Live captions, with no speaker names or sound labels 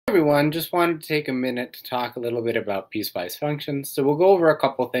Everyone, just wanted to take a minute to talk a little bit about piecewise functions. So we'll go over a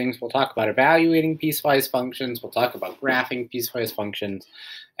couple things. We'll talk about evaluating piecewise functions, we'll talk about graphing piecewise functions,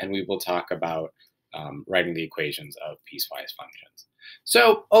 and we will talk about writing the equations of piecewise functions.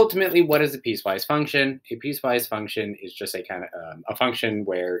 So ultimately, what is a piecewise function? A piecewise function is just a kind of a function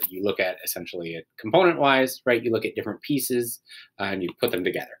where you look at essentially it component-wise, right? You look at different pieces and you put them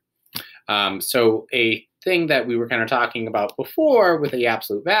together. So a thing that we were kind of talking about before with the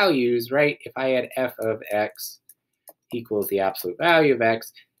absolute values, right? If I had f of x equals the absolute value of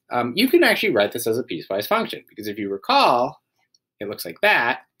x, you can actually write this as a piecewise function, because if you recall, it looks like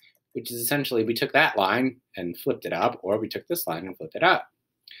that, which is essentially we took that line and flipped it up, or we took this line and flipped it up.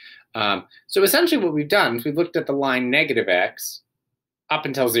 So essentially what we've done is we've looked at the line negative x up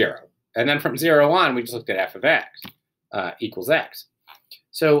until 0. And then from 0 on, we just looked at f of x equals x.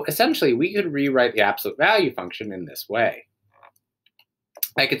 So essentially, we could rewrite the absolute value function in this way.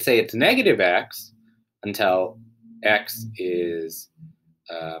 I could say it's negative x until x is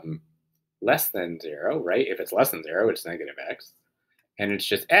less than 0, right? If it's less than 0, it's negative x. And it's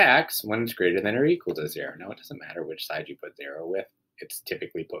just x when it's greater than or equal to 0. Now, it doesn't matter which side you put 0 with. It's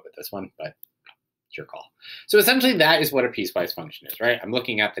typically put with this one, but it's your call. So essentially, that is what a piecewise function is, right? I'm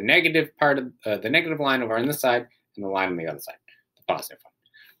looking at the negative part of the negative line over on this side and the line on the other side, the positive one.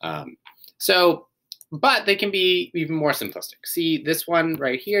 But they can be even more simplistic. See this one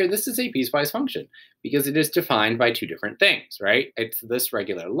right here, this is a piecewise function because it is defined by two different things, right? It's this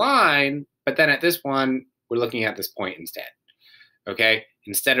regular line, but then at this one, we're looking at this point instead, okay?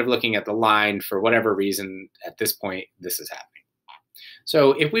 Instead of looking at the line for whatever reason, at this point, this is happening.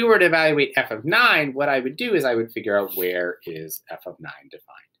 So if we were to evaluate f of 9, what I would do is I would figure out where is f of 9 defined.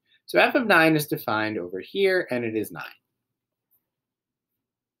 So f of 9 is defined over here, and it is 9.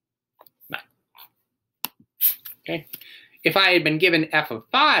 Okay. If I had been given f of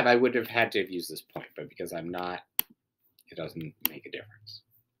 5, I would have had to have used this point, but because I'm not, it doesn't make a difference.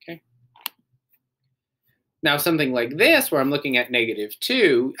 Okay. Now, something like this, where I'm looking at negative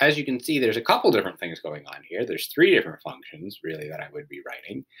 2, as you can see, there's a couple different things going on here. There's 3 different functions, really, that I would be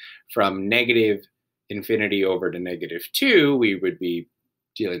writing. From negative infinity over to negative 2, we would be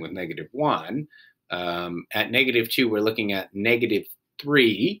dealing with negative 1. At negative 2, we're looking at negative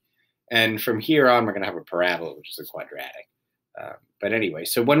 3. And from here on, we're going to have a parabola, which is a quadratic. But anyway,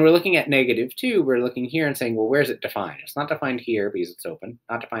 so when we're looking at negative 2, we're looking here and saying, well, where's it defined? It's not defined here because it's open,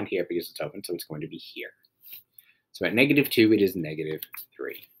 not defined here because it's open, so it's going to be here. So at negative 2, it is negative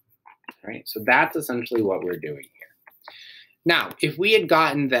 3. All right, so that's essentially what we're doing here. Now, if we had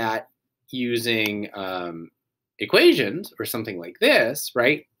gotten that using equations or something like this,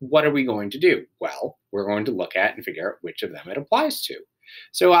 right, what are we going to do? Well, we're going to look at and figure out which of them it applies to.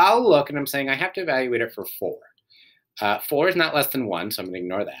 So I'll look and I'm saying I have to evaluate it for 4. 4 is not less than 1, so I'm going to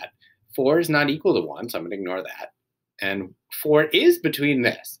ignore that. 4 is not equal to 1, so I'm going to ignore that. And 4 is between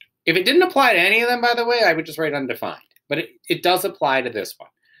this. If it didn't apply to any of them, by the way, I would just write undefined. But it does apply to this one.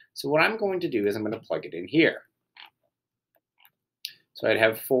 So what I'm going to do is I'm going to plug it in here. So I'd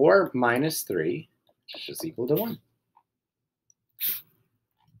have 4 minus 3, which is equal to 1.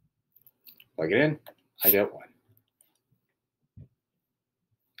 Plug it in, I get 1.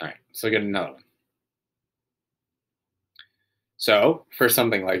 All right, so get another one. So for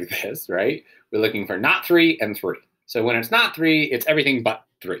something like this, right, we're looking for not 3 and 3. So when it's not 3, it's everything but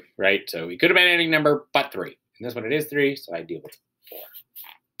 3, right? So it could have been any number but 3. And this one it is 3, so I deal with 4.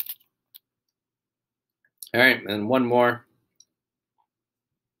 All right, and one more.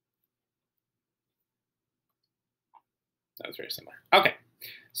 That was very similar. Okay,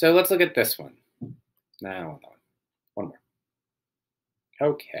 so let's look at this one. Now, one more.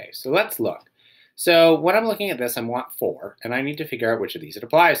 Okay, so let's look. So when I'm looking at this, I want 4, and I need to figure out which of these it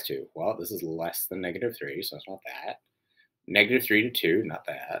applies to. Well, this is less than negative 3, so it's not that. Negative 3 to 2, not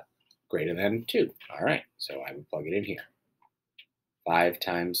that. Greater than 2. All right, so I would plug it in here. 5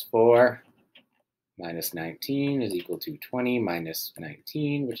 times 4 minus 19 is equal to 20 minus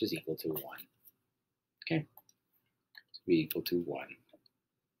 19, which is equal to 1. Okay, so be equal to 1.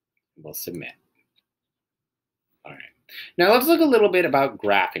 We'll submit. All right. Now let's look a little bit about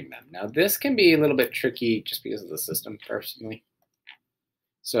graphing them. Now this can be a little bit tricky just because of the system personally.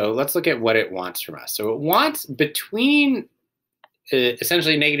 So let's look at what it wants from us. So it wants between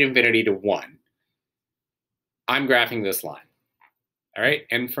essentially negative infinity to 1. I'm graphing this line. All right.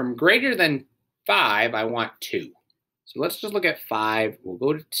 And from greater than 5, I want 2. So let's just look at 5. We'll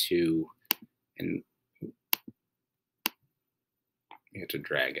go to 2 and you have to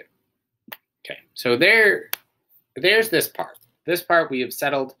drag it. Okay. So there's this part. This part we have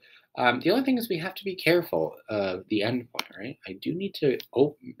settled The only thing is we have to be careful of the endpoint, right? I do need to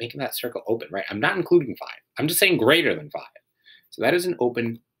make that circle open, right? I'm not including 5. I'm just saying greater than 5. So that is an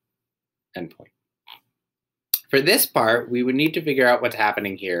open endpoint. For this part, we would need to figure out what's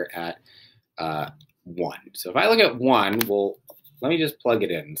happening here at 1. So if I look at 1, let me just plug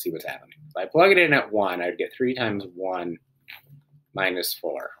it in and see what's happening. If I plug it in at 1, I'd get 3 times 1 minus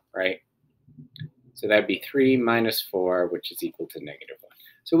 4, right? So that'd be 3 minus 4, which is equal to -1.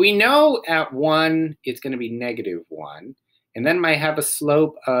 So we know at 1, it's going to be -1. And then I have a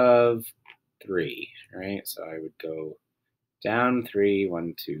slope of 3, right? So I would go down 3,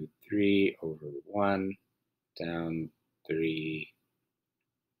 1, 2, 3, over 1, down 3,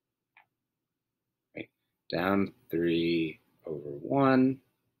 right? Down 3, over 1,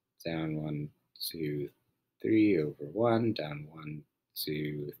 down 1, 2, 3, over 1, down 1,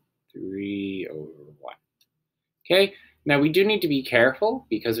 2, 3, over 1. Okay, now we do need to be careful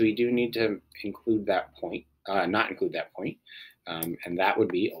because we do need to include that point, not include that point, and that would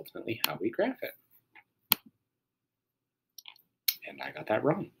be ultimately how we graph it. And I got that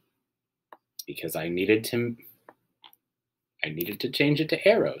wrong because I needed to change it to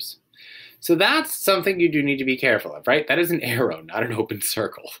arrows. So that's something you do need to be careful of, right? That is an arrow, not an open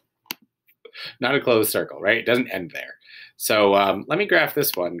circle, not a closed circle, right? It doesn't end there. So let me graph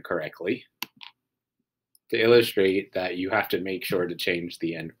this one correctly to illustrate that you have to make sure to change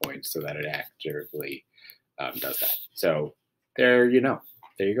the endpoints so that it accurately does that. So there you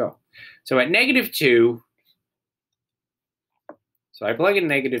go. So at -2, so I plug in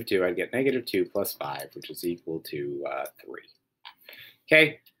 -2, I'd get -2 plus 5, which is equal to 3.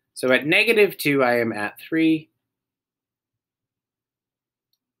 Okay, so at -2, I am at 3.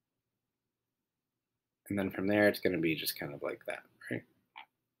 And then from there, it's going to be just kind of like that, right?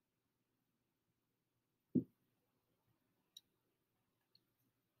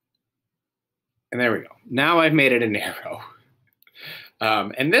 And there we go. Now I've made it an arrow.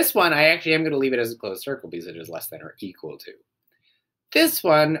 And this one, I actually am going to leave it as a closed circle because it is less than or equal to. This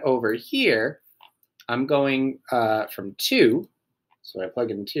one over here, I'm going from 2. So I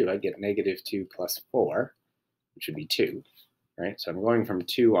plug in 2, I get -2 plus 4, which would be 2, right? So I'm going from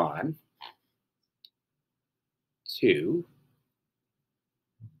 2 on. 2.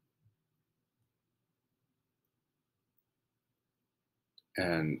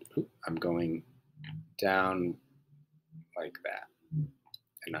 And I'm going down like that.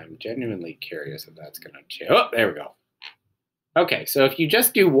 And I'm genuinely curious if that's going to change. Oh, there we go. Okay, so if you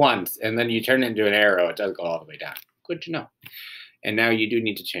just do once and then you turn it into an arrow, it does go all the way down. Good to know. And now you do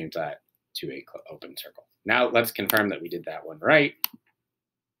need to change that to a open circle. Now let's confirm that we did that one right.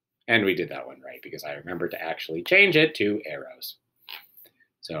 And we did that one right because I remembered to actually change it to arrows.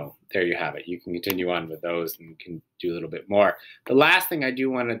 So there you have it. You can continue on with those and can do a little bit more. The last thing I do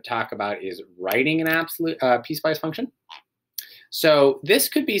want to talk about is writing an absolute piecewise function. So this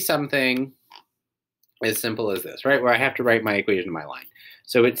could be something as simple as this, right? Where I have to write my equation of my line.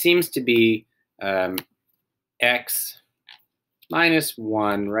 So it seems to be x minus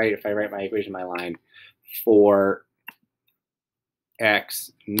 1, right? If I write my equation of my line for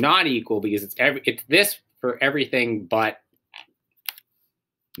x not equal, because it's this for everything but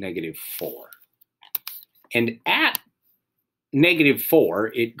 -4. And at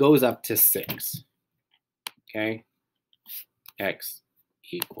 -4, it goes up to 6. Okay? X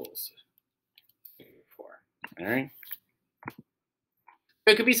equals -4. All right? So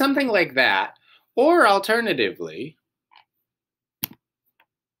it could be something like that. Or alternatively,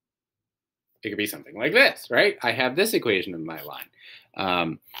 it could be something like this, right? I have this equation in my line.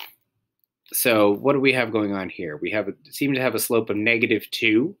 So what do we have going on here? We seem to have a slope of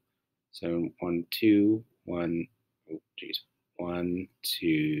 -2. So 1, 2, 1, oh, geez, 1,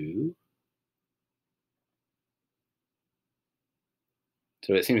 2.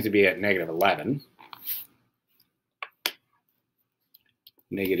 So it seems to be at -11.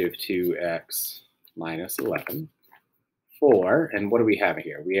 -2x minus 11. 4, and what do we have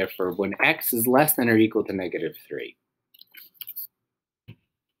here? We have for when x is less than or equal to -3.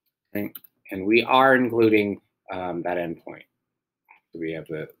 Okay? And we are including that endpoint. So we have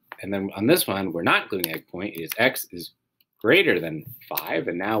and then on this one, we're not including the endpoint, is x is greater than 5.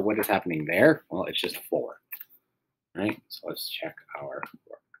 And now what is happening there? Well, it's just 4, right? So let's check our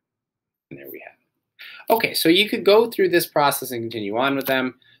work. And there we have it. Okay, so you could go through this process and continue on with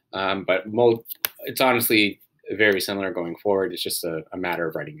them, but it's honestly very similar going forward. It's just a matter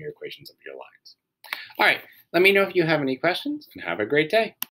of writing your equations of your lines. All right, let me know if you have any questions, and have a great day.